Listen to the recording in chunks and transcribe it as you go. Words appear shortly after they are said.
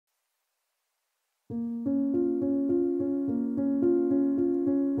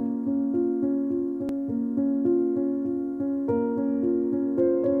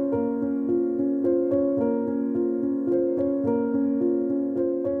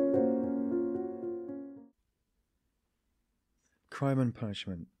Crime and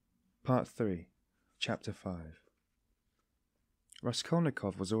Punishment, Part 3, Chapter 5.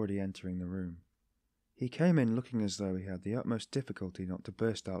 Raskolnikov was already entering the room. He came in looking as though he had the utmost difficulty not to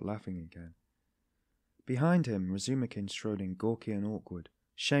burst out laughing again. Behind him, Razumihin strode in gawky and awkward,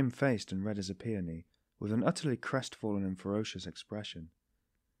 shamefaced and red as a peony, with an utterly crestfallen and ferocious expression.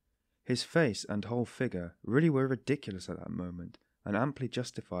 His face and whole figure really were ridiculous at that moment, and amply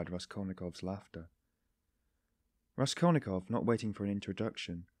justified Raskolnikov's laughter. Raskolnikov, not waiting for an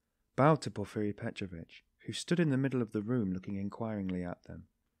introduction, bowed to Porfiry Petrovitch, who stood in the middle of the room looking inquiringly at them.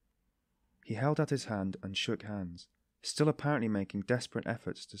 He held out his hand and shook hands, still apparently making desperate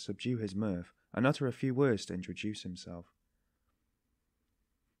efforts to subdue his mirth and utter a few words to introduce himself.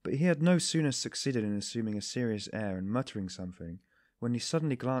 But he had no sooner succeeded in assuming a serious air and muttering something, when he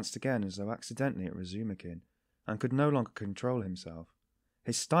suddenly glanced again as though accidentally at Razumihin, and could no longer control himself.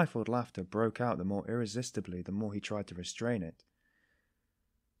 His stifled laughter broke out the more irresistibly the more he tried to restrain it.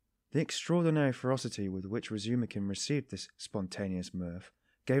 The extraordinary ferocity with which Razumihin received this spontaneous mirth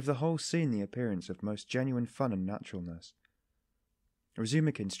gave the whole scene the appearance of most genuine fun and naturalness.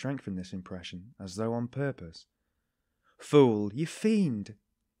 Razumihin strengthened this impression, as though on purpose. "Fool, you fiend!"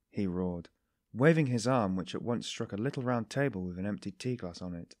 he roared, waving his arm, which at once struck a little round table with an empty tea-glass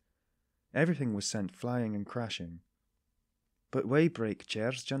on it. Everything was sent flying and crashing. "But why break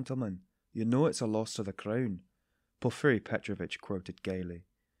chairs, gentlemen? You know it's a loss to the crown," Porfiry Petrovitch quoted gaily.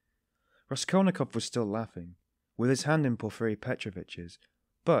 Raskolnikov was still laughing, with his hand in Porfiry Petrovitch's,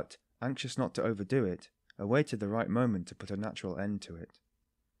 but, anxious not to overdo it, awaited the right moment to put a natural end to it.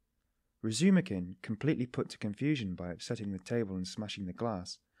 Razumihin, completely put to confusion by upsetting the table and smashing the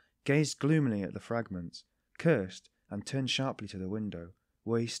glass, gazed gloomily at the fragments, cursed, and turned sharply to the window,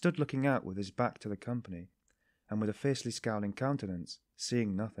 where he stood looking out with his back to the company, and with a fiercely scowling countenance,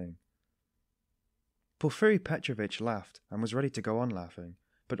 seeing nothing. Porfiry Petrovitch laughed, and was ready to go on laughing,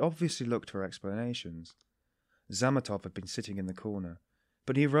 but obviously looked for explanations. Zametov had been sitting in the corner,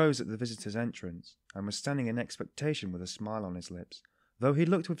 but he rose at the visitor's entrance, and was standing in expectation with a smile on his lips, though he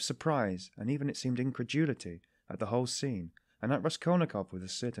looked with surprise, and even it seemed incredulity, at the whole scene, and at Raskolnikov with a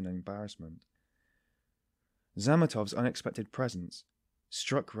certain embarrassment. Zametov's unexpected presence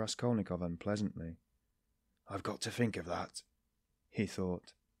struck Raskolnikov unpleasantly. "I've got to think of that," he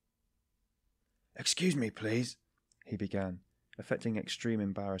thought. "Excuse me, please," he began, affecting extreme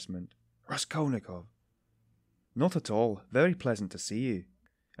embarrassment. "Raskolnikov." "Not at all. Very pleasant to see you.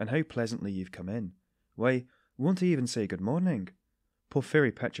 And how pleasantly you've come in. Why, won't he even say good morning?"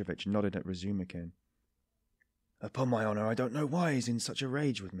 Porfiry Petrovitch nodded at Razumihin. "Upon my honour, I don't know why he's in such a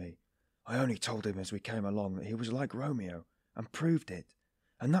rage with me. I only told him as we came along that he was like Romeo, and proved it.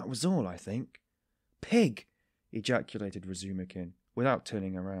 And that was all, I think." "Pig!" ejaculated Razumihin, without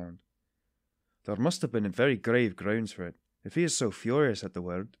turning around. "There must have been very grave grounds for it, if he is so furious at the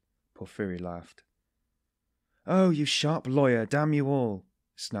word," Porfiry laughed. "Oh, you sharp lawyer, damn you all!"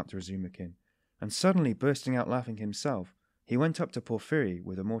 snapped Razumihin, and suddenly bursting out laughing himself, he went up to Porfiry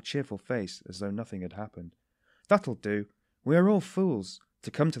with a more cheerful face as though nothing had happened. "That'll do. We are all fools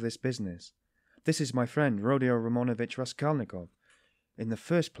to come to this business. This is my friend Rodya Romanovich Raskolnikov. In the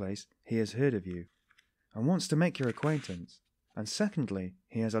first place, he has heard of you, and wants to make your acquaintance, and secondly,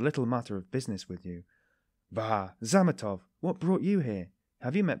 he has a little matter of business with you. Bah, Zametov, what brought you here?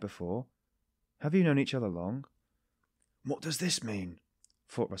 Have you met before? Have you known each other long?" "What does this mean?"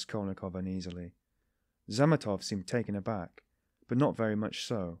 thought Raskolnikov uneasily. Zametov seemed taken aback, but not very much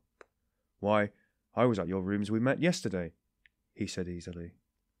so. "Why, I was at your rooms we met yesterday," he said easily.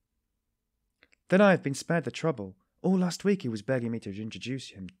 "Then I have been spared the trouble. All last week he was begging me to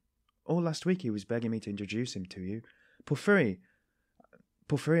introduce him to you.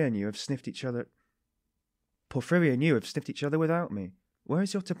 Porfiry and you have sniffed each other without me. Where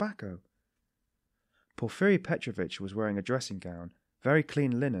is your tobacco?" Porfiry Petrovitch was wearing a dressing gown, very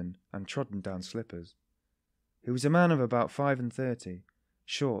clean linen, and trodden-down slippers. He was a man of about 35,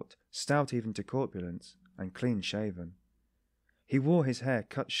 short, stout even to corpulence, and clean-shaven. He wore his hair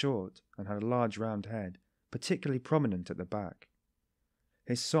cut short, and had a large round head, particularly prominent at the back.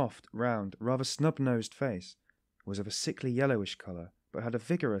 His soft, round, rather snub-nosed face was of a sickly yellowish colour, but had a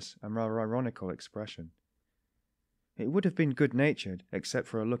vigorous and rather ironical expression. It would have been good-natured, except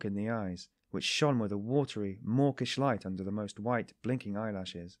for a look in the eyes, which shone with a watery, mawkish light under the most white, blinking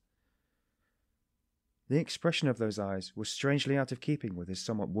eyelashes. The expression of those eyes was strangely out of keeping with his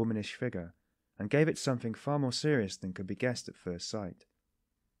somewhat womanish figure, and gave it something far more serious than could be guessed at first sight.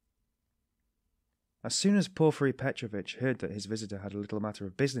 As soon as Porfiry Petrovitch heard that his visitor had a little matter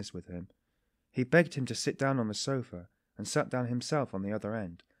of business with him, he begged him to sit down on the sofa, and sat down himself on the other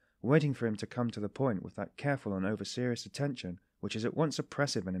end, waiting for him to come to the point with that careful and over-serious attention which is at once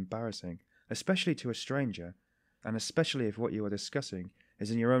oppressive and embarrassing, especially to a stranger, and especially if what you are discussing is,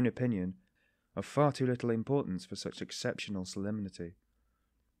 in your own opinion, of far too little importance for such exceptional solemnity.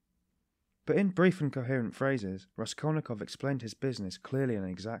 But in brief and coherent phrases, Raskolnikov explained his business clearly and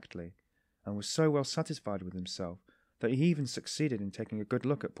exactly, and was so well satisfied with himself that he even succeeded in taking a good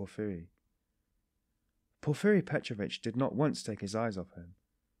look at Porfiry. Porfiry Petrovitch did not once take his eyes off him.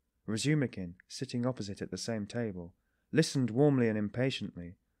 Razumihin, sitting opposite at the same table, listened warmly and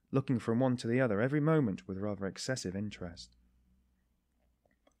impatiently, looking from one to the other every moment with rather excessive interest.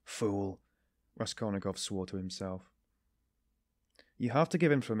 "Fool," Raskolnikov swore to himself. "You have to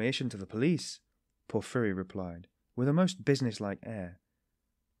give information to the police," Porfiry replied, with a most businesslike air.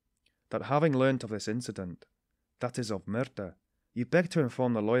 "That having learnt of this incident, that is of murder, you beg to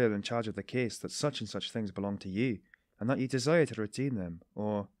inform the lawyer in charge of the case that such and such things belong to you, and that you desire to retain them,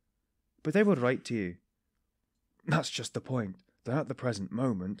 or... But they will write to you." "That's just the point, that at the present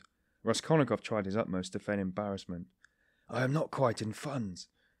moment," Raskolnikov tried his utmost to feign embarrassment, "I am not quite in funds,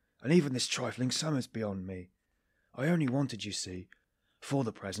 and even this trifling sum is beyond me. I only wanted, you see, for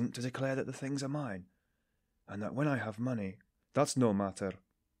the present to declare that the things are mine, and that when I have money—" "That's no matter,"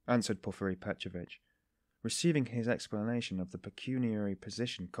 answered Porfiry Petrovitch, receiving his explanation of the pecuniary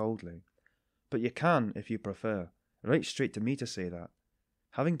position coldly. "But you can, if you prefer, write straight to me to say that,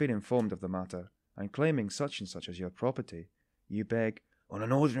 having been informed of the matter, and claiming such and such as your property, you beg—" "On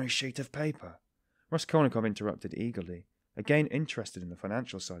an ordinary sheet of paper?" Raskolnikov interrupted eagerly, again interested in the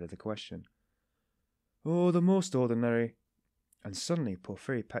financial side of the question. "Oh, the most ordinary." And suddenly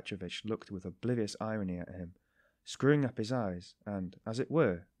Porfiry Petrovitch looked with oblivious irony at him, screwing up his eyes, and, as it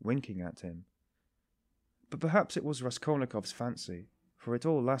were, winking at him. But perhaps it was Raskolnikov's fancy, for it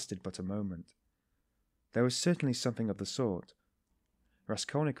all lasted but a moment. There was certainly something of the sort.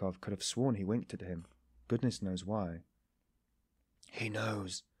 Raskolnikov could have sworn he winked at him, goodness knows why. "He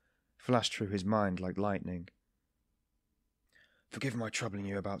knows," flashed through his mind like lightning. "Forgive my troubling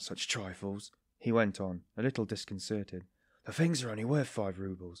you about such trifles," he went on, a little disconcerted. "The things are only worth 5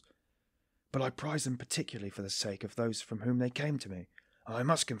 roubles, but I prize them particularly for the sake of those from whom they came to me, and I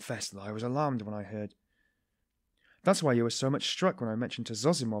must confess that I was alarmed when I heard—" "That's why you were so much struck when I mentioned to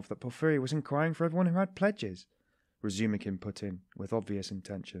Zametov that Porfiry was inquiring for everyone who had pledges," Razumihin put in, with obvious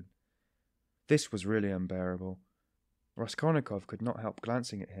intention. This was really unbearable. Raskolnikov could not help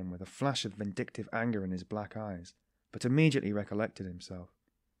glancing at him with a flash of vindictive anger in his black eyes, but immediately recollected himself.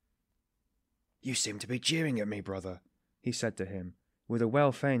 "You seem to be jeering at me, brother," he said to him, with a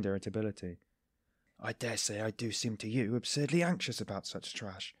well-feigned irritability. "I dare say I do seem to you absurdly anxious about such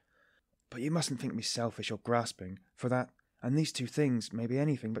trash. But you mustn't think me selfish or grasping, for that, and these 2 things, may be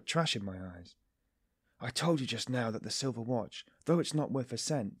anything but trash in my eyes. I told you just now that the silver watch, though it's not worth a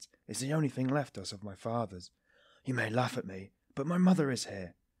cent, is the only thing left us of my father's. You may laugh at me, but my mother is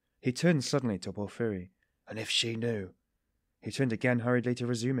here." He turned suddenly to Porfiry, "and if she knew—" He turned again hurriedly to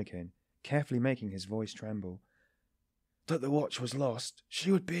Razumihin, carefully making his voice tremble. "That the watch was lost,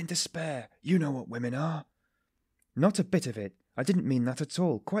 she would be in despair. You know what women are." "Not a bit of it. I didn't mean that at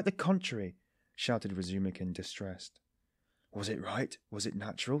all. Quite the contrary," shouted Razumihin, distressed. "Was it right? Was it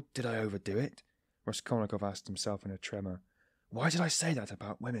natural? Did I overdo it?" Raskolnikov asked himself in a tremor. "Why did I say that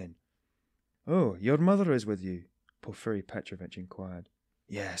about women?" "Oh, your mother is with you?" Porfiry Petrovitch inquired.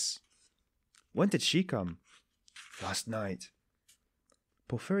 "Yes." "When did she come?" "Last night."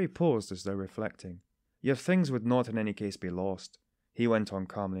 Porfiry paused as though reflecting. "Your things would not in any case be lost," he went on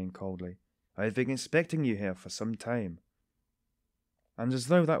calmly and coldly. "I have been expecting you here for some time." And as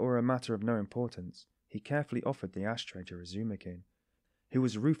though that were a matter of no importance, he carefully offered the ashtray to Razumihin, who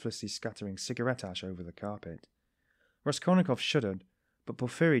was ruthlessly scattering cigarette ash over the carpet. Raskolnikov shuddered, but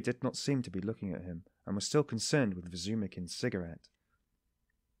Porfiry did not seem to be looking at him, and was still concerned with Razumihin's cigarette.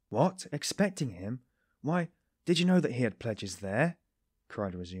 "What? Expecting him? Why, did you know that he had pledges there?"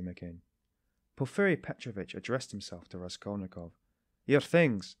 cried Razumihin. Porfiry Petrovitch addressed himself to Raskolnikov. "Your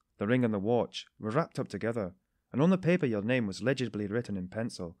things, the ring and the watch, were wrapped up together, and on the paper your name was legibly written in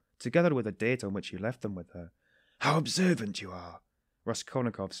pencil, together with the date on which you left them with her." "How observant you are!"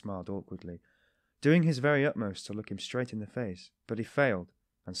 Raskolnikov smiled awkwardly, doing his very utmost to look him straight in the face, but he failed,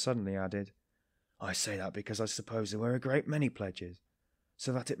 and suddenly added, "I say that because I suppose there were a great many pledges,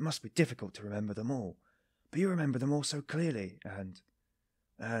 so that it must be difficult to remember them all. But you remember them all so clearly, and...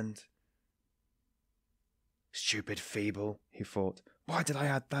 Stupid feeble, he thought. Why did I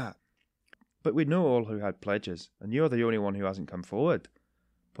add that? But we know all who had pledges, and you're the only one who hasn't come forward,"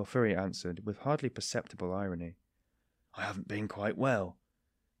 Porfiry answered, with hardly perceptible irony. "I haven't been quite well."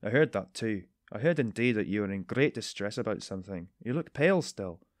 "I heard that too. I heard indeed that you were in great distress about something. You look pale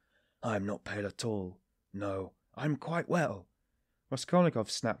still." "I am not pale at all. No, I am quite well. Raskolnikov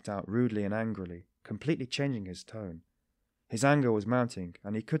snapped out rudely and angrily, completely changing his tone. His anger was mounting,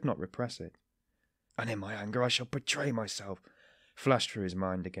 and he could not repress it. "And in my anger I shall betray myself," flashed through his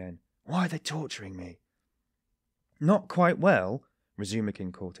mind again. "Why are they torturing me?" "Not quite well,"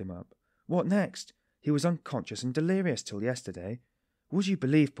 Razumihin caught him up. "What next? He was unconscious and delirious till yesterday. Would you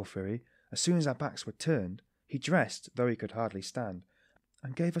believe, Porfiry, as soon as our backs were turned, he dressed, though he could hardly stand,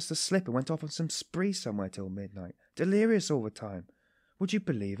 and gave us the slip and went off on some spree somewhere till midnight, delirious all the time. Would you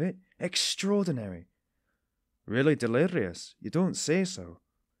believe it? Extraordinary." "Really delirious? You don't say so."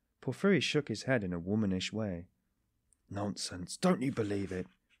 Porfiry shook his head in a womanish way. "Nonsense, don't you believe it?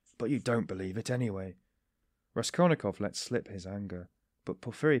 But you don't believe it anyway." Raskolnikov let slip his anger, but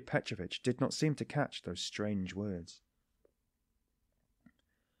Porfiry Petrovitch did not seem to catch those strange words.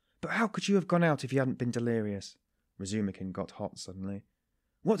 "But how could you have gone out if you hadn't been delirious?" Razumihin got hot suddenly.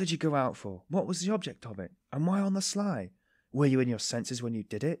 "What did you go out for? What was the object of it? And why on the sly? Were you in your senses when you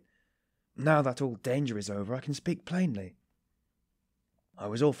did it? Now that all danger is over, I can speak plainly." "I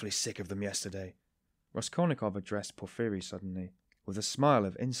was awfully sick of them yesterday," Raskolnikov addressed Porfiry suddenly, with a smile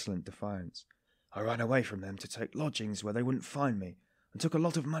of insolent defiance. "I ran away from them to take lodgings where they wouldn't find me, and took a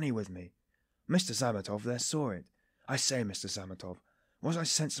lot of money with me. Mr. Zametov there saw it. I say, Mr. Zametov, was I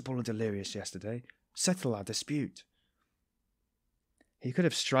sensible and delirious yesterday? Settle our dispute." He could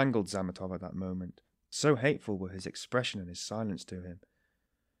have strangled Zametov at that moment, so hateful were his expression and his silence to him.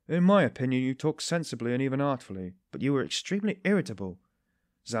 "In my opinion you talk sensibly and even artfully, but you were extremely irritable,"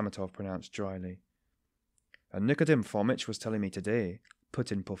 Zametov pronounced dryly. "And Nikodym Fomitch was telling me today,"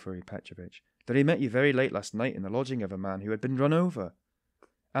 put in Porfiry Petrovitch, "that he met you very late last night in the lodging of a man who had been run over."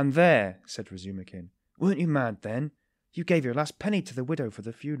 "And there," said Razumihin, "weren't you mad then? You gave your last penny to the widow for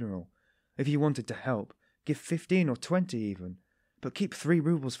the funeral. If you wanted to help, give 15 or 20 even, but keep 3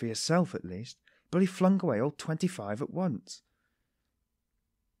 roubles for yourself at least. But he flung away all 25 at once."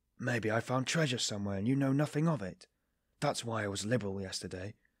 "Maybe I found treasure somewhere and you know nothing of it. That's why I was liberal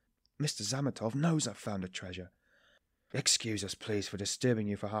yesterday. Mr. Zametov knows I've found a treasure. Excuse us, please, for disturbing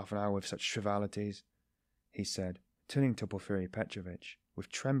you for half an hour with such trivialities," he said, turning to Porfiry Petrovitch, with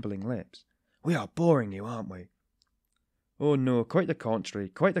trembling lips. "We are boring you, aren't we?" "Oh no, quite the contrary,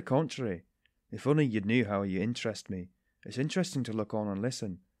 quite the contrary. If only you knew how you interest me. It's interesting to look on and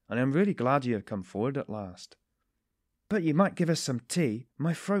listen, and I'm really glad you have come forward at last." "But you might give us some tea.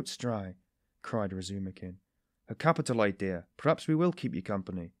 My throat's dry," cried Razumihin. "A capital idea. Perhaps we will keep you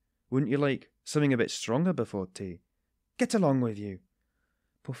company. Wouldn't you like something a bit stronger before tea?" "Get along with you."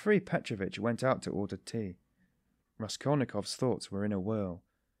 Porfiry Petrovitch went out to order tea. Raskolnikov's thoughts were in a whirl.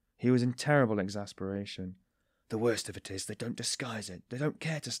 He was in terrible exasperation. "The worst of it is they don't disguise it. They don't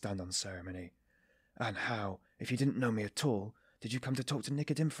care to stand on ceremony. And how, if you didn't know me at all, did you come to talk to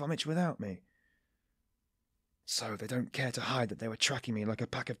Nikodym Fomitch without me? So they don't care to hide that they were tracking me like a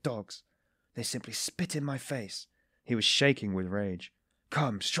pack of dogs. They simply spit in my face." He was shaking with rage.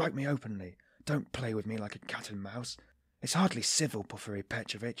 "Come, strike me openly. Don't play with me like a cat and mouse. It's hardly civil, Porfiry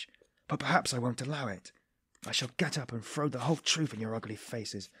Petrovitch, but perhaps I won't allow it. I shall get up and throw the whole truth in your ugly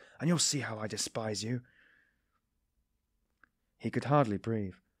faces, and you'll see how I despise you." He could hardly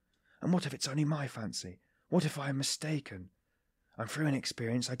breathe. "And what if it's only my fancy? What if I am mistaken? And through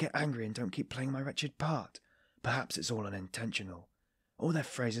inexperience I get angry and don't keep playing my wretched part. Perhaps it's all unintentional. All their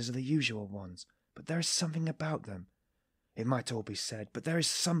phrases are the usual ones, but there is something about them. It might all be said, but there is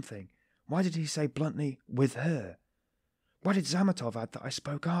something. Why did he say bluntly, 'with her'? Why did Zametov add that I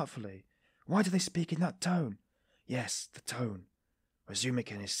spoke artfully? Why do they speak in that tone? Yes, the tone.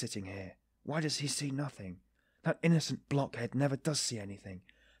 Razumihin is sitting here. Why does he see nothing? That innocent blockhead never does see anything.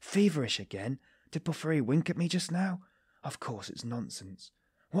 Feverish again? Did Porfiry wink at me just now? Of course it's nonsense.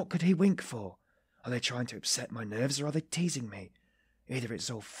 What could he wink for? Are they trying to upset my nerves, or are they teasing me? Either it's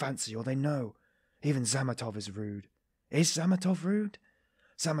all fancy or they know. Even Zametov is rude. Is Zametov rude?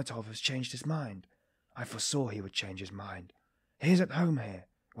 Zametov has changed his mind. I foresaw he would change his mind. He is at home here.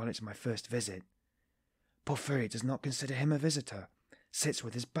 Well, it's my first visit. Porfiry does not consider him a visitor. Sits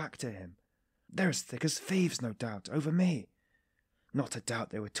with his back to him. They're as thick as thieves, no doubt, over me. Not a doubt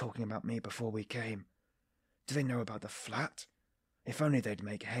they were talking about me before we came. Do they know about the flat? If only they'd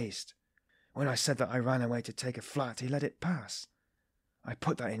make haste. When I said that I ran away to take a flat, he let it pass. I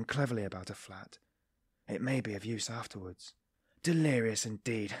put that in cleverly about a flat. It may be of use afterwards. Delirious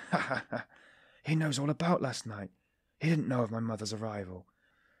indeed, ha ha ha! He knows all about last night. He didn't know of my mother's arrival.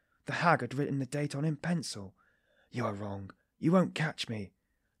 The hag had written the date on in pencil. You are wrong. You won't catch me.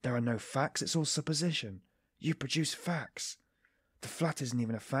 There are no facts, it's all supposition. You produce facts. The flat isn't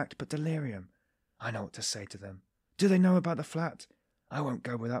even a fact, but delirium. I know what to say to them. Do they know about the flat? I won't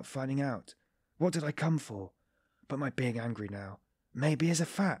go without finding out. What did I come for? But my being angry now. Maybe as a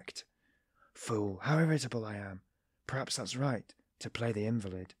fact. Fool, how irritable I am. Perhaps that's right, to play the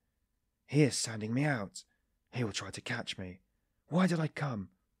invalid. He is sounding me out. He will try to catch me. Why did I come?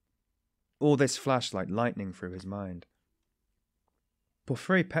 All this flashed like lightning through his mind.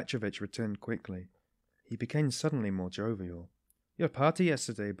 Porfiry Petrovitch returned quickly. He became suddenly more jovial. Your party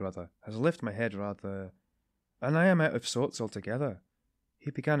yesterday, brother, has lifted my head rather, and I am out of sorts altogether.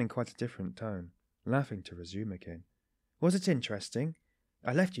 He began in quite a different tone, laughing to Razumihin. Was it interesting?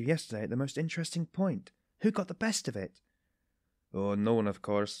 I left you yesterday at the most interesting point. Who got the best of it? Oh, no one, of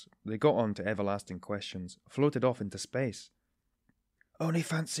course. They got on to everlasting questions, floated off into space. Only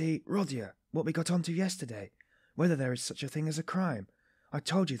fancy, Rodya, what we got on to yesterday, whether there is such a thing as a crime. I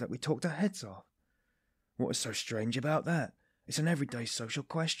told you that we talked our heads off. What is so strange about that? It's an everyday social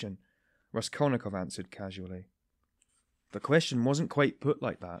question, Raskolnikov answered casually. The question wasn't quite put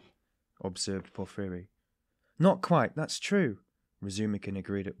like that, observed Porfiry. Not quite, that's true, Razumihin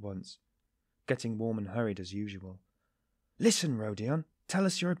agreed at once, getting warm and hurried as usual. Listen, Rodya, tell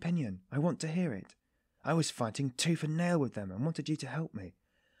us your opinion. I want to hear it. I was fighting tooth and nail with them and wanted you to help me.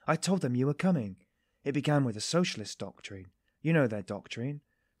 I told them you were coming. It began with the socialist doctrine. You know their doctrine.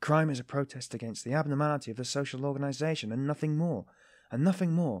 Crime is a protest against the abnormality of the social organization and nothing more. And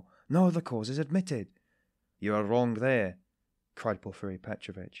nothing more. No other cause is admitted. You are wrong there, cried Porfiry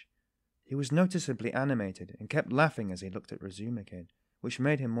Petrovitch. He was noticeably animated and kept laughing as he looked at Razumihin, which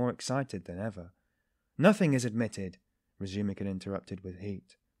made him more excited than ever. Nothing is admitted, Razumihin interrupted with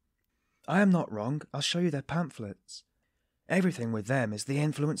heat. I am not wrong. I'll show you their pamphlets. Everything with them is the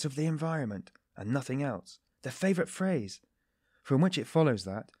influence of the environment, and nothing else. Their favourite phrase. From which it follows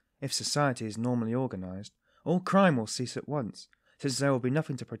that, if society is normally organized, all crime will cease at once, since there will be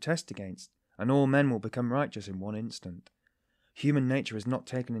nothing to protest against, and all men will become righteous in one instant. Human nature is not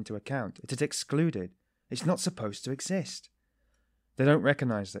taken into account. It is excluded. It's not supposed to exist. They don't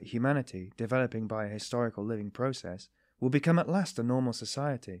recognize that humanity, developing by a historical living process, will become at last a normal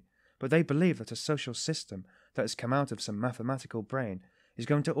society, but they believe that a social system that has come out of some mathematical brain is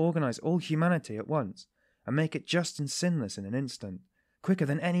going to organize all humanity at once, and make it just and sinless in an instant, quicker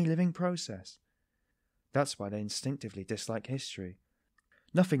than any living process. That's why they instinctively dislike history.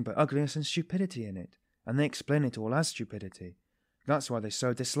 Nothing but ugliness and stupidity in it, and they explain it all as stupidity. That's why they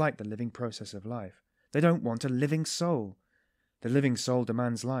so dislike the living process of life. They don't want a living soul. The living soul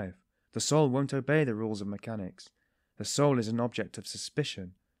demands life. The soul won't obey the rules of mechanics. The soul is an object of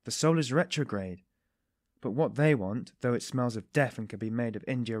suspicion. The soul is retrograde. But what they want, though it smells of death and can be made of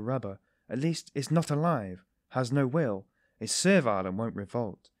India rubber, at least is not alive, has no will, is servile and won't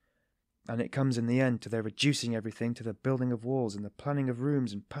revolt. And it comes in the end to their reducing everything to the building of walls and the planning of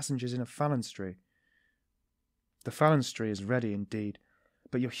rooms and passengers in a phalanstery. The phalanstery is ready indeed,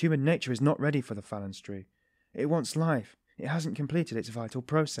 but your human nature is not ready for the phalanstery. It wants life. It hasn't completed its vital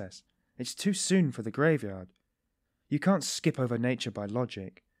process. It's too soon for the graveyard. You can't skip over nature by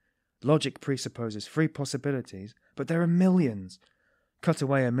logic. Logic presupposes 3 possibilities, but there are millions. Cut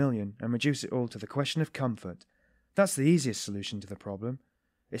away a million and reduce it all to the question of comfort. That's the easiest solution to the problem.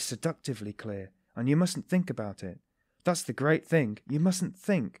 It's seductively clear, and you mustn't think about it. That's the great thing. You mustn't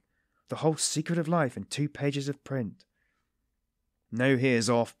think. The whole secret of life in 2 pages of print. Now here's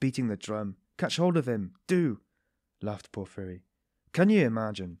off, beating the drum. Catch hold of him, do, laughed Porfiry. Can you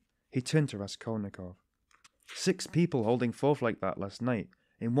imagine? He turned to Raskolnikov. 6 people holding forth like that last night,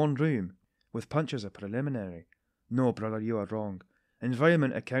 in one room, with punch as a preliminary. No, brother, you are wrong.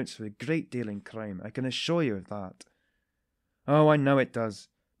 Environment accounts for a great deal in crime, I can assure you of that. Oh, I know it does.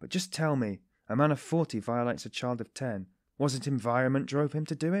 But just tell me, a man of 40 violates a child of 10. Wasn't environment drove him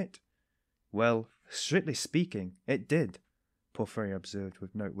to do it? Well, strictly speaking, it did, Porfiry observed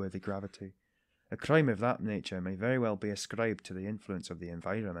with noteworthy gravity. A crime of that nature may very well be ascribed to the influence of the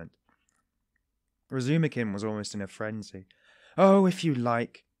environment. Razumihin was almost in a frenzy. Oh, if you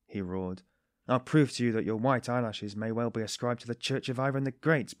like, he roared. I'll prove to you that your white eyelashes may well be ascribed to the Church of Ivan the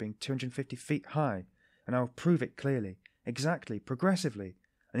Great's being 250 feet high, and I'll prove it clearly, exactly, progressively,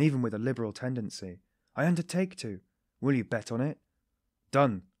 and even with a liberal tendency. I undertake to. Will you bet on it?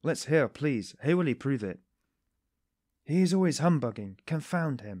 Done. Let's hear, please. How will he prove it? He is always humbugging.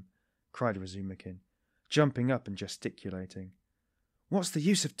 Confound him, cried Razumihin, jumping up and gesticulating. What's the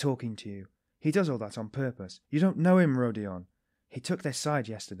use of talking to you? He does all that on purpose. You don't know him, Rodya. He took their side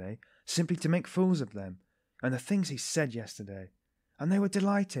yesterday, simply to make fools of them. And the things he said yesterday. And they were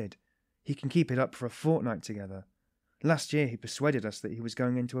delighted. He can keep it up for a fortnight together. Last year he persuaded us that he was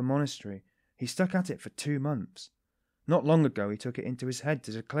going into a monastery. He stuck at it for 2 months. Not long ago he took it into his head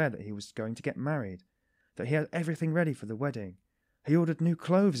to declare that he was going to get married, that he had everything ready for the wedding. He ordered new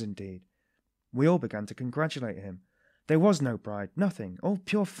clothes, indeed. We all began to congratulate him, There was no bride, nothing, all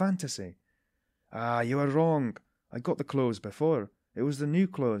pure fantasy. Ah, you are wrong. I got the clothes before. It was the new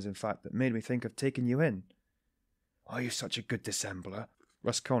clothes, in fact, that made me think of taking you in. Are you such a good dissembler?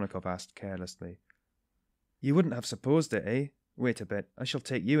 Raskolnikov asked carelessly. You wouldn't have supposed it, eh? Wait a bit, I shall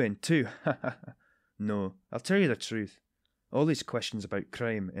take you in too. No, I'll tell you the truth. All these questions about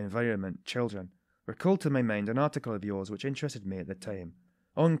crime, environment, children recalled to my mind an article of yours which interested me at the time.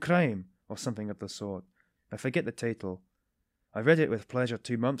 On crime, or something of the sort. I forget the title. I read it with pleasure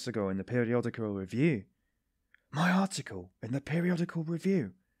 2 months ago in the Periodical Review. My article in the Periodical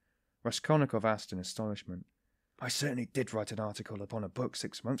Review? Raskolnikov asked in astonishment. I certainly did write an article upon a book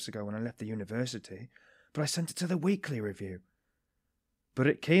 6 months ago when I left the university, but I sent it to the Weekly Review. But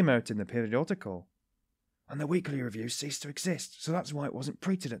it came out in the periodical. And the Weekly Review ceased to exist, so that's why it wasn't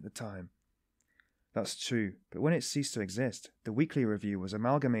printed at the time. That's true, but when it ceased to exist, the Weekly Review was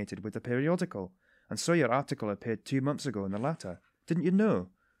amalgamated with the periodical, and so your article appeared 2 months ago in the latter. Didn't you know?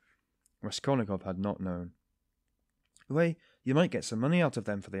 Raskolnikov had not known. Why, you might get some money out of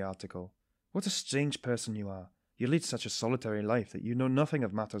them for the article. What a strange person you are. You lead such a solitary life that you know nothing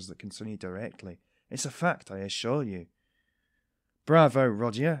of matters that concern you directly. It's a fact, I assure you. Bravo,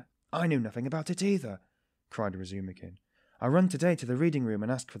 Rodya! I knew nothing about it either, cried Razumihin. I run today to the reading room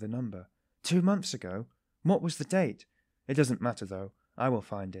and asked for the number. 2 months ago? What was the date? It doesn't matter, though. I will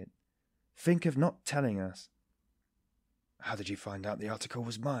find it. Think of not telling us. How did you find out the article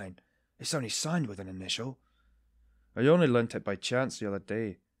was mine? It's only signed with an initial. I only learnt it by chance the other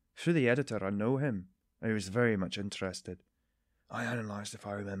day. Through the editor, I know him. He was very much interested. I analysed, if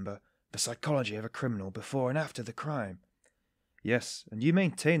I remember, the psychology of a criminal before and after the crime. Yes, and you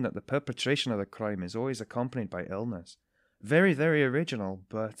maintain that the perpetration of the crime is always accompanied by illness. Very, very original,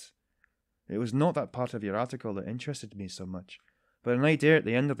 but it was not that part of your article that interested me so much, but an idea at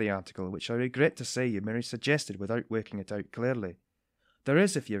the end of the article which I regret to say you merely suggested without working it out clearly. There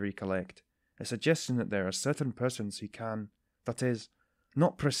is, if you recollect, a suggestion that there are certain persons who can, that is,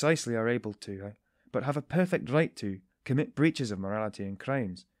 not precisely are able to, but have a perfect right to, commit breaches of morality and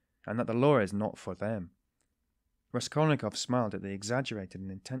crimes, and that the law is not for them. Raskolnikov smiled at the exaggerated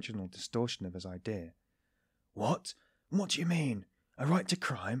and intentional distortion of his idea. What? What do you mean? A right to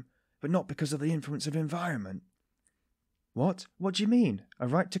crime, but not because of the influence of environment? What? What do you mean? A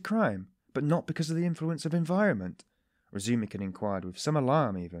right to crime, but not because of the influence of environment? Razumihin inquired with some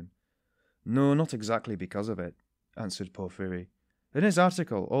alarm even. No, not exactly because of it, answered Porfiry. In his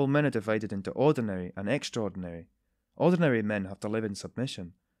article, all men are divided into ordinary and extraordinary. Ordinary men have to live in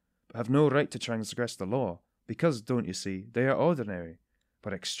submission, but have no right to transgress the law, because, don't you see, they are ordinary.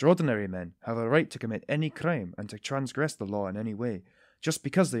 But extraordinary men have a right to commit any crime and to transgress the law in any way, just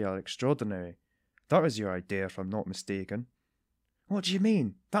because they are extraordinary. That is your idea, if I'm not mistaken. What do you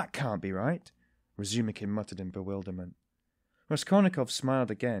mean? That can't be right, Razumihin muttered in bewilderment. Raskolnikov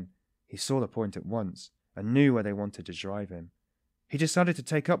smiled again. He saw the point at once, and knew where they wanted to drive him. He decided to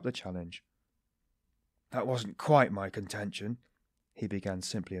take up the challenge. That wasn't quite my contention, he began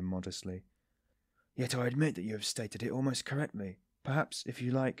simply and modestly. Yet I admit that you have stated it almost correctly, perhaps, if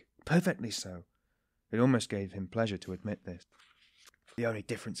you like, perfectly so. It almost gave him pleasure to admit this. The only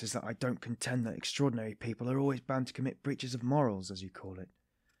difference is that I don't contend that extraordinary people are always bound to commit breaches of morals, as you call it.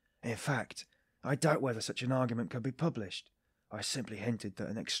 In fact, I doubt whether such an argument could be published. I simply hinted that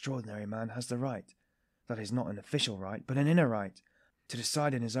an extraordinary man has the right, that is not an official right, but an inner right, to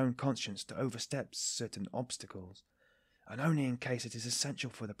decide in his own conscience to overstep certain obstacles, and only in case it is essential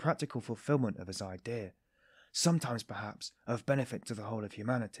for the practical fulfilment of his idea, sometimes perhaps of benefit to the whole of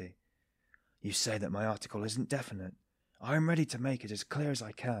humanity. You say that my article isn't definite. I am ready to make it as clear as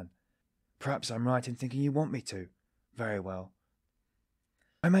I can. Perhaps I'm right in thinking you want me to. Very well.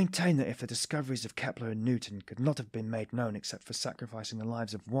 I maintain that if the discoveries of Kepler and Newton could not have been made known except for sacrificing the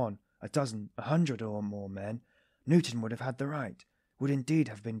lives of 1, 10, 100 or more men, Newton would have had the right, would indeed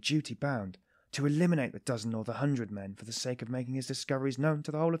have been duty-bound, to eliminate the 10 or the 100 men for the sake of making his discoveries known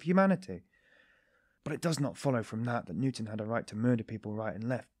to the whole of humanity. But it does not follow from that Newton had a right to murder people right and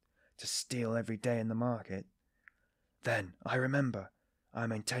left, to steal every day in the market. Then, I remember, I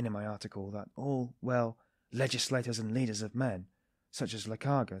maintain in my article that all, legislators and leaders of men, such as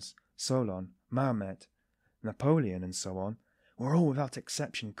Lycurgus, Solon, Mahomet, Napoleon, and so on, were all without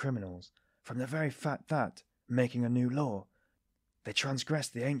exception criminals, from the very fact that, making a new law, they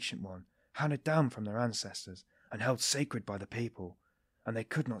transgressed the ancient one, handed down from their ancestors, and held sacred by the people, and they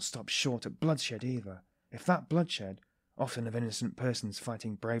could not stop short at bloodshed either, if that bloodshed, often of innocent persons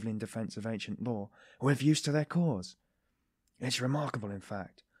fighting bravely in defence of ancient law, were of use to their cause. It's remarkable, in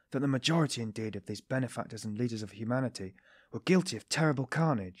fact, that the majority indeed of these benefactors and leaders of humanity were guilty of terrible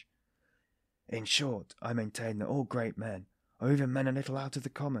carnage. In short, I maintain that all great men, or even men a little out of the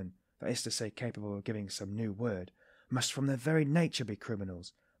common, that is to say capable of giving some new word, must from their very nature be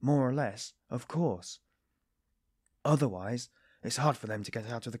criminals, more or less, of course. Otherwise, it's hard for them to get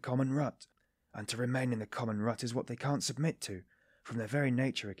out of the common rut, and to remain in the common rut is what they can't submit to, from their very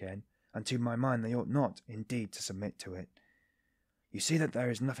nature again, and to my mind they ought not, indeed, to submit to it. You see that there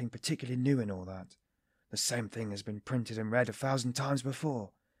is nothing particularly new in all that. The same thing has been printed and read 1,000 times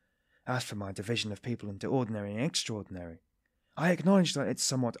before. As for my division of people into ordinary and extraordinary, I acknowledge that it's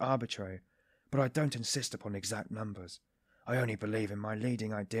somewhat arbitrary, but I don't insist upon exact numbers. I only believe in my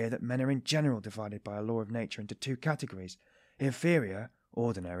leading idea that men are in general divided by a law of nature into two categories: inferior,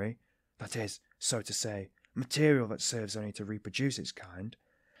 ordinary, that is, so to say, material that serves only to reproduce its kind,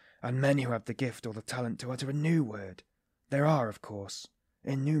 and men who have the gift or the talent to utter a new word. There are, of course,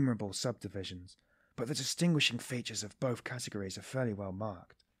 innumerable subdivisions, but the distinguishing features of both categories are fairly well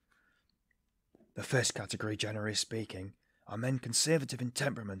marked. The first category, generally speaking, are men conservative in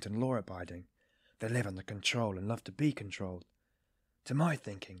temperament and law-abiding. They live under control and love to be controlled. To my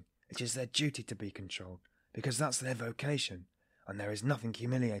thinking, it is their duty to be controlled, because that's their vocation, and there is nothing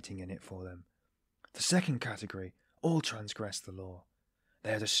humiliating in it for them. The second category all transgress the law.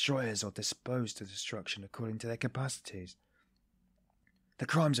 They are destroyers or disposed to destruction according to their capacities. The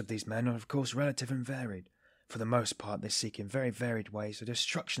crimes of these men are of course relative and varied. For the most part they seek in very varied ways the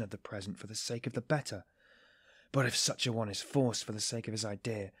destruction of the present for the sake of the better. But if such a one is forced for the sake of his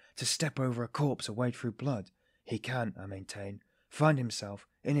idea to step over a corpse or wade through blood, he can, I maintain, find himself,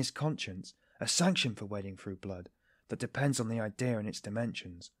 in his conscience, a sanction for wading through blood that depends on the idea and its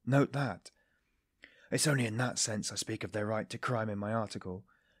dimensions. Note that. It's only in that sense I speak of their right to crime in my article.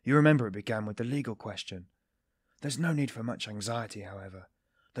 You remember it began with the legal question. There's no need for much anxiety, however.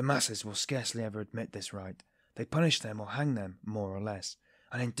 The masses will scarcely ever admit this right. They punish them or hang them, more or less,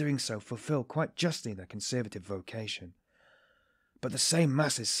 and in doing so fulfill quite justly their conservative vocation. But the same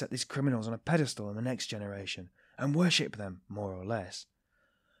masses set these criminals on a pedestal in the next generation, and worship them, more or less.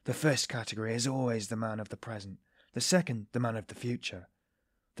 The first category is always the man of the present, the second the man of the future.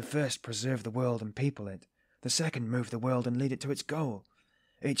 The first preserve the world and people it, the second move the world and lead it to its goal.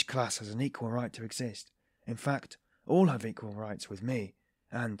 Each class has an equal right to exist. In fact, all have equal rights with me,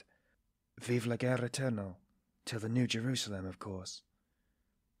 and vive la guerre éternelle, till the New Jerusalem, of course.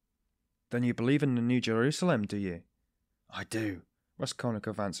 Then you believe in the New Jerusalem, do you? I do,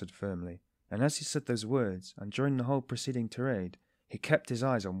 Raskolnikov answered firmly, and as he said those words, and during the whole preceding tirade, he kept his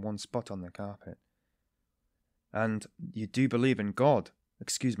eyes on one spot on the carpet. And you do believe in God?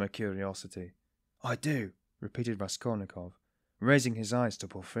 Excuse my curiosity. I do, repeated Raskolnikov, raising his eyes to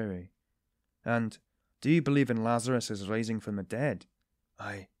Porfiry. And do you believe in Lazarus' raising from the dead?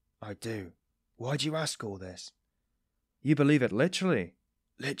 I do. Why do you ask all this? You believe it literally?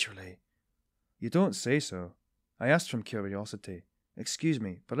 Literally. You don't say so. I asked from curiosity. Excuse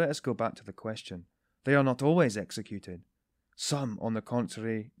me, but let us go back to the question. They are not always executed. Some, on the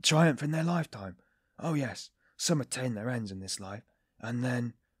contrary, triumph in their lifetime. Oh yes, some attain their ends in this life, and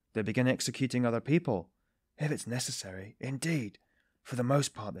then they begin executing other people. If it's necessary, indeed. For the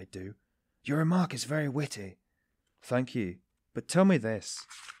most part they do. Your remark is very witty. Thank you. But tell me this.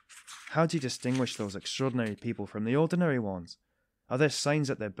 How do you distinguish those extraordinary people from the ordinary ones? Are there signs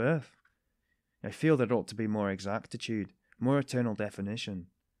at their birth? I feel there ought to be more exactitude, more eternal definition.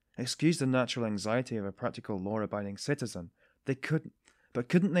 Excuse the natural anxiety of a practical law-abiding citizen.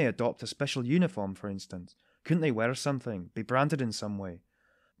 Couldn't they adopt a special uniform, for instance? Couldn't they wear something, be branded in some way?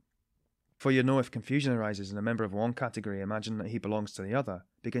 For you know, if confusion arises and a member of one category imagine that he belongs to the other,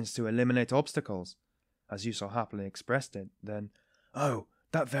 begins to eliminate obstacles, as you so happily expressed it, then... Oh,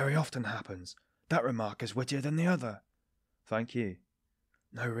 that very often happens. That remark is wittier than the other. Thank you.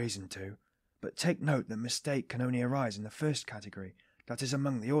 No reason to, but take note that mistake can only arise in the first category, that is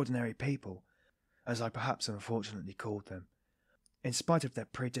among the ordinary people, as I perhaps unfortunately called them. In spite of their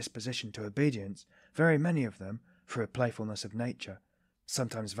predisposition to obedience, very many of them, through a playfulness of nature,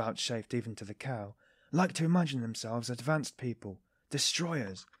 sometimes vouchsafed even to the cow, like to imagine themselves advanced people,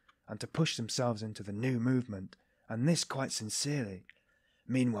 destroyers, and to push themselves into the new movement, and this quite sincerely.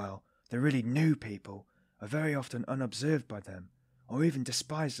 Meanwhile, the really new people are very often unobserved by them, or even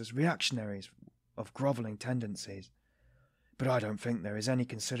despised as reactionaries of grovelling tendencies. But I don't think there is any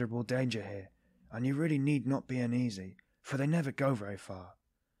considerable danger here, and you really need not be uneasy, for they never go very far.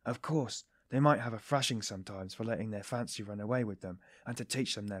 Of course, they might have a thrashing sometimes for letting their fancy run away with them, and to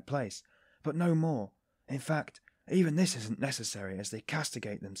teach them their place, but no more. In fact, even this isn't necessary, as they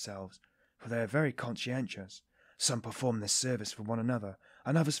castigate themselves, for they are very conscientious. Some perform this service for one another,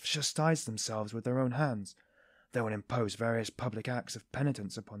 and others chastise themselves with their own hands. They will impose various public acts of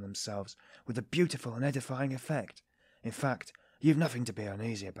penitence upon themselves with a beautiful and edifying effect. In fact, you've nothing to be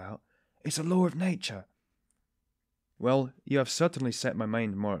uneasy about. It's a law of nature." "Well, you have certainly set my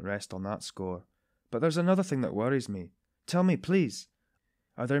mind more at rest on that score. But there's another thing that worries me. Tell me, please.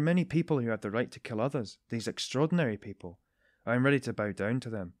 Are there many people who have the right to kill others, these extraordinary people? I am ready to bow down to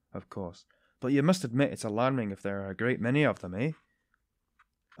them, of course, but you must admit it's alarming if there are a great many of them, eh?"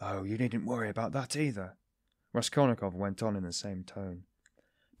 "Oh, you needn't worry about that either," Raskolnikov went on in the same tone.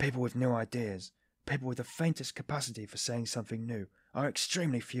 "People with new ideas, people with the faintest capacity for saying something new, are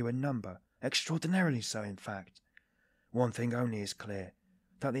extremely few in number, extraordinarily so, in fact. One thing only is clear,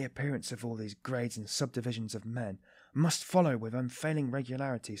 that the appearance of all these grades and subdivisions of men must follow with unfailing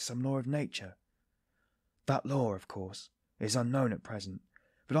regularity some law of nature. That law, of course, is unknown at present,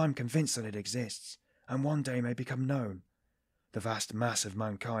 but I am convinced that it exists, and one day may become known. The vast mass of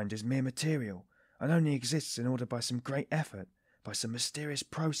mankind is mere material, and only exists in order by some great effort, by some mysterious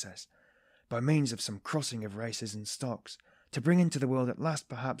process, by means of some crossing of races and stocks, to bring into the world at last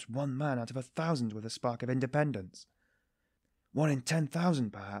perhaps one man out of 1,000 with a spark of independence. 1 in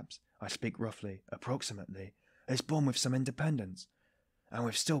 10,000 perhaps, I speak roughly, approximately, is born with some independence, and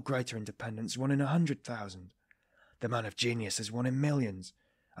with still greater independence 1 in 100,000. The man of genius is 1 in millions,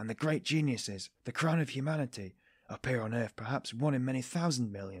 and the great geniuses, the crown of humanity, appear on earth perhaps 1 in many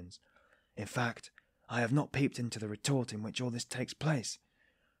thousand millions. In fact, I have not peeped into the retort in which all this takes place,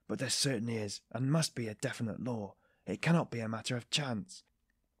 but there certainly is and must be a definite law. It cannot be a matter of chance."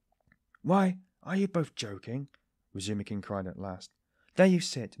 "Why, are you both joking?" Razumihin cried at last. "There you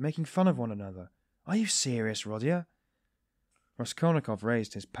sit, making fun of one another. Are you serious, Rodya?" Raskolnikov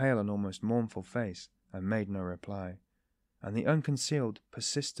raised his pale and almost mournful face and made no reply, and the unconcealed,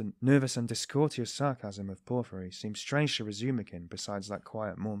 persistent, nervous and discourteous sarcasm of Porfiry seemed strange to Razumihin besides that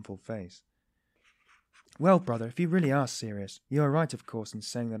quiet, mournful face. "Well, brother, if you really are serious, you are right, of course, in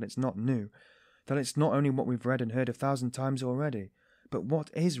saying that it's not new, that it's not only what we've read and heard 1,000 times already, but what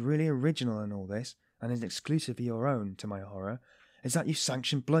is really original in all this, and is exclusively your own, to my horror, is that you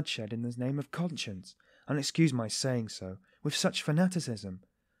sanction bloodshed in the name of conscience, and excuse my saying so, with such fanaticism.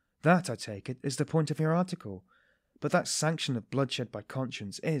 That, I take it, is the point of your article. But that sanction of bloodshed by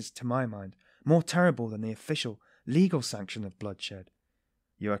conscience is, to my mind, more terrible than the official, legal sanction of bloodshed."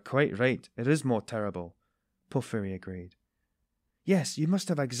 "You are quite right, it is more terrible," Porfiry agreed. "Yes, you must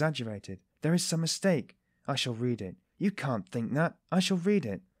have exaggerated. There is some mistake. I shall read it. You can't think that. I shall read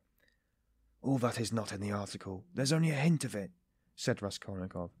it." "All that is not in the article. There's only a hint of it," said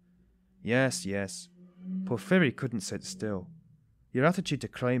Raskolnikov. Yes. Porfiry couldn't sit still. "Your attitude to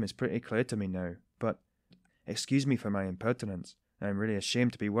crime is pretty clear to me now, but excuse me for my impertinence. I am really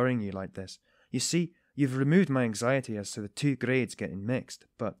ashamed to be worrying you like this. You see, you've removed my anxiety as to the 2 grades getting mixed,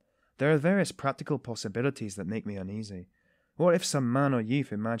 but there are various practical possibilities that make me uneasy. What if some man or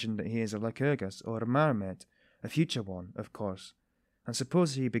youth imagined that he is a Lycurgus or a Marmot, a future one, of course, and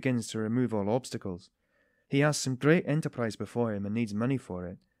suppose he begins to remove all obstacles. He has some great enterprise before him and needs money for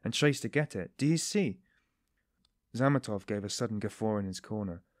it, and tries to get it. Do you see?" Zametov gave a sudden guffaw in his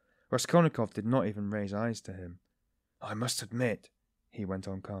corner. Raskolnikov did not even raise eyes to him. "I must admit," he went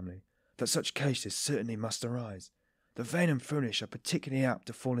on calmly, "that such cases certainly must arise. The vain and foolish are particularly apt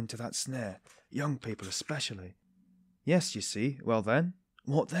to fall into that snare, young people especially." "Yes, you see. Well then?"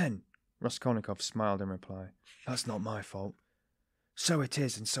 "What then?" Raskolnikov smiled in reply. "That's not my fault. So it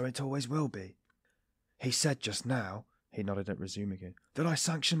is, and so it always will be. He said just now," he nodded at Razumihin, "that I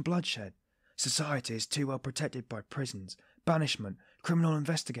sanction bloodshed. Society is too well protected by prisons, banishment, criminal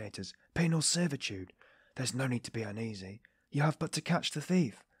investigators, penal servitude. There's no need to be uneasy. You have but to catch the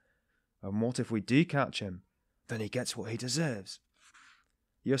thief." "And what if we do catch him?" "Then he gets what he deserves."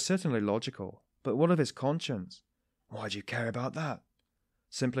 "You're certainly logical, but what of his conscience?" "Why do you care about that?"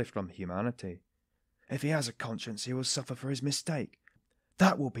 "Simply from humanity." "If he has a conscience, he will suffer for his mistake.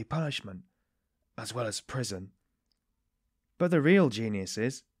 That will be punishment, as well as prison." "But the real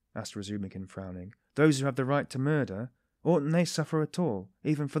geniuses," asked Razumihin, frowning, "those who have the right to murder, oughtn't they suffer at all,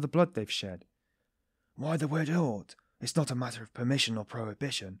 even for the blood they've shed?" "Why the word ought? It's not a matter of permission or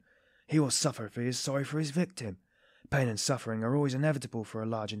prohibition. He will suffer if he is sorry for his victim. Pain and suffering are always inevitable for a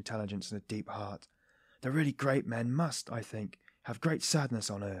large intelligence and a deep heart. The really great men must, I think, have great sadness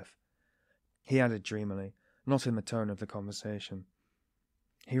on earth," he added dreamily, not in the tone of the conversation.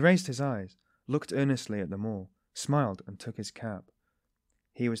 He raised his eyes, looked earnestly at them all, smiled and took his cap.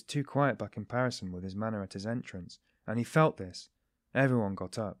 He was too quiet by comparison with his manner at his entrance, and he felt this. Everyone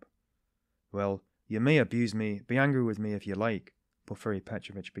got up. "Well, you may abuse me, be angry with me if you like," Porfiry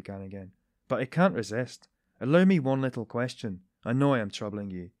Petrovitch began again, "but I can't resist. Allow me one little question. I know I am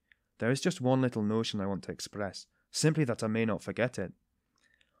troubling you. There is just one little notion I want to express, simply that I may not forget it."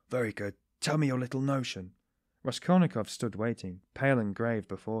 "Very good. Tell me your little notion." Raskolnikov stood waiting, pale and grave,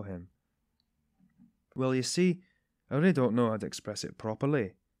 before him. "Well, you see, I really don't know how to express it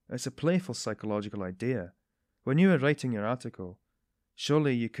properly. It's a playful psychological idea. When you were writing your article,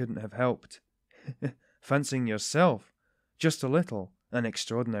 surely you couldn't have helped fancying yourself, just a little, an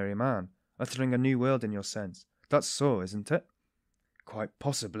extraordinary man, uttering a new word in your sense. That's so, isn't it?" "Quite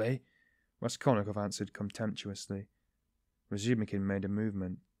possibly," Raskolnikov answered contemptuously. Razumihin made a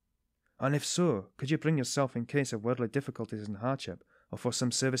movement. "And if so, could you bring yourself in case of worldly difficulties and hardship, or for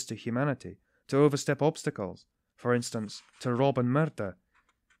some service to humanity, to overstep obstacles, for instance, to rob and murder?"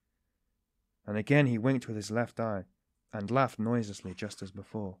 And again he winked with his left eye, and laughed noiselessly just as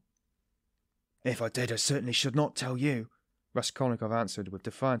before. "If I did, I certainly should not tell you," Raskolnikov answered with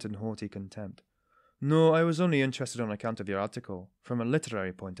defiant and haughty contempt. "No, I was only interested on account of your article, from a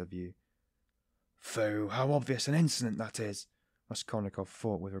literary point of view." "Phoo, how obvious an incident that is!" Raskolnikov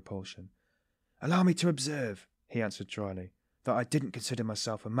thought with repulsion. "Allow me to observe," he answered dryly, "that I didn't consider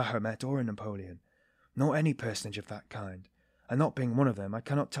myself a Mahomet or a Napoleon, nor any personage of that kind, and not being one of them, I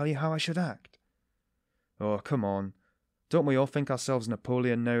cannot tell you how I should act." "Oh, come on. Don't we all think ourselves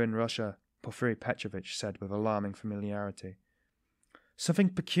Napoleon now in Russia?" Porfiry Petrovitch said with alarming familiarity. Something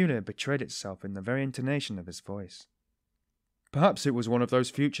peculiar betrayed itself in the very intonation of his voice. "Perhaps it was one of those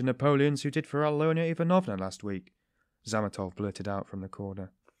future Napoleons who did for Alonia Ivanovna last week," Zametov blurted out from the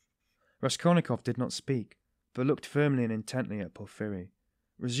corner. Raskolnikov did not speak, but looked firmly and intently at Porfiry.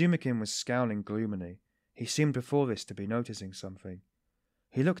 Razumihin was scowling gloomily. He seemed before this to be noticing something.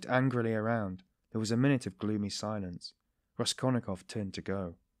 He looked angrily around. There was a minute of gloomy silence. Raskolnikov turned to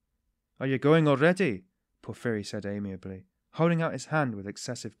go. "Are you going already?" Porfiry said amiably, holding out his hand with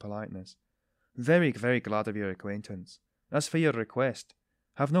excessive politeness. "Very, very glad of your acquaintance. As for your request,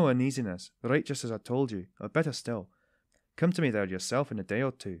 have no uneasiness. Write just as I told you, or better still, come to me there yourself in a day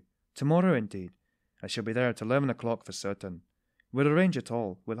or two. Tomorrow, indeed. I shall be there at 11 o'clock for certain. We'll arrange it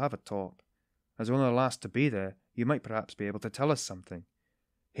all. We'll have a talk. As one of the last to be there, you might perhaps be able to tell us something,"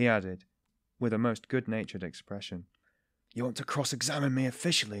 he added, with a most good-natured expression. "You want to cross-examine me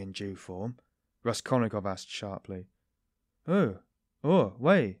officially in due form?" Raskolnikov asked sharply. Oh,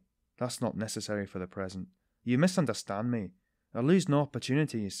 why? That's not necessary for the present. You misunderstand me. I lose no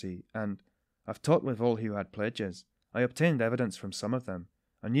opportunity, you see, and I've talked with all who had pledges. I obtained evidence from some of them,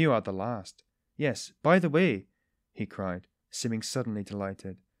 and you are the last. Yes, by the way," he cried, seeming suddenly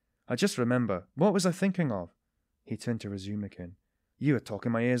delighted, "I just remember. What was I thinking of?" He turned to Razumihin. "You were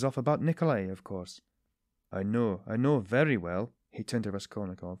talking my ears off about Nikolai, of course." I know very well," he turned to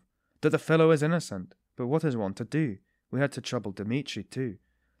Raskolnikov, "that the fellow is innocent, but what is one to do? We had to trouble Dmitri, too.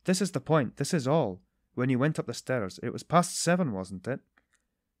 This is the point, this is all. When you went up the stairs, it was past 7, wasn't it?"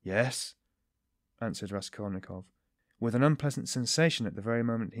 "Yes," answered Raskolnikov, with an unpleasant sensation at the very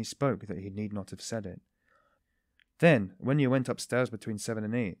moment he spoke that he need not have said it. "Then, when you went upstairs between 7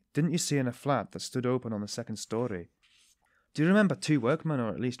 and 8, didn't you see in a flat that stood open on the second story? Do you remember 2 workmen, or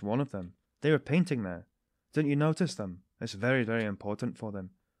at least one of them? They were painting there. Didn't you notice them? It's very, very important for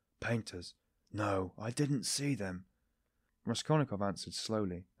them." "Painters? No, I didn't see them," Raskolnikov answered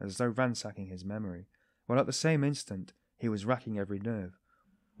slowly, as though ransacking his memory, while at the same instant he was racking every nerve,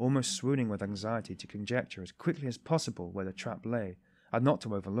 almost swooning with anxiety to conjecture as quickly as possible where the trap lay, and not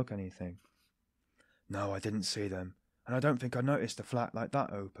to overlook anything. "No, I didn't see them, and I don't think I noticed a flat like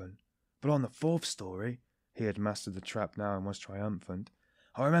that open. But on the 4th story," he had mastered the trap now and was triumphant,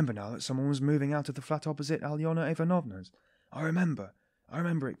 "I remember now that someone was moving out of the flat opposite Alyona Ivanovna's. I remember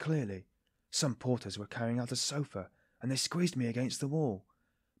it clearly. Some porters were carrying out a sofa, and they squeezed me against the wall.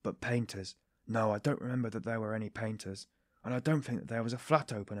 But painters? No, I don't remember that there were any painters, and I don't think that there was a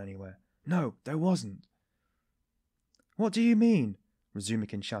flat open anywhere. No, there wasn't." "What do you mean?"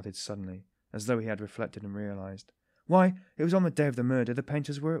 Razumihin shouted suddenly, as though he had reflected and realized. "Why, it was on the day of the murder the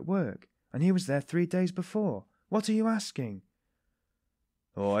painters were at work, and he was there 3 days before. What are you asking?"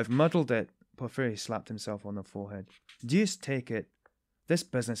 "Oh, I've muddled it." Porfiry slapped himself on the forehead. "Deuce take it. This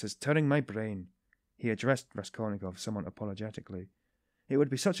business is turning my brain." He addressed Raskolnikov somewhat apologetically. "It would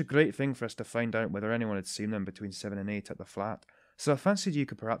be such a great thing for us to find out whether anyone had seen them between 7 and 8 at the flat, so I fancied you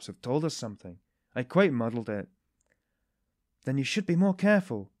could perhaps have told us something. I quite muddled it." "Then you should be more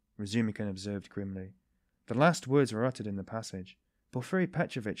careful," Razumihin observed grimly. The last words were uttered in the passage. Porfiry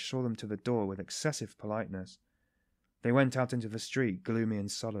Petrovitch saw them to the door with excessive politeness. They went out into the street, gloomy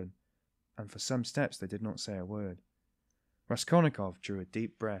and sullen, and for some steps they did not say a word. Raskolnikov drew a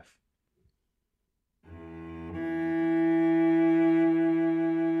deep breath.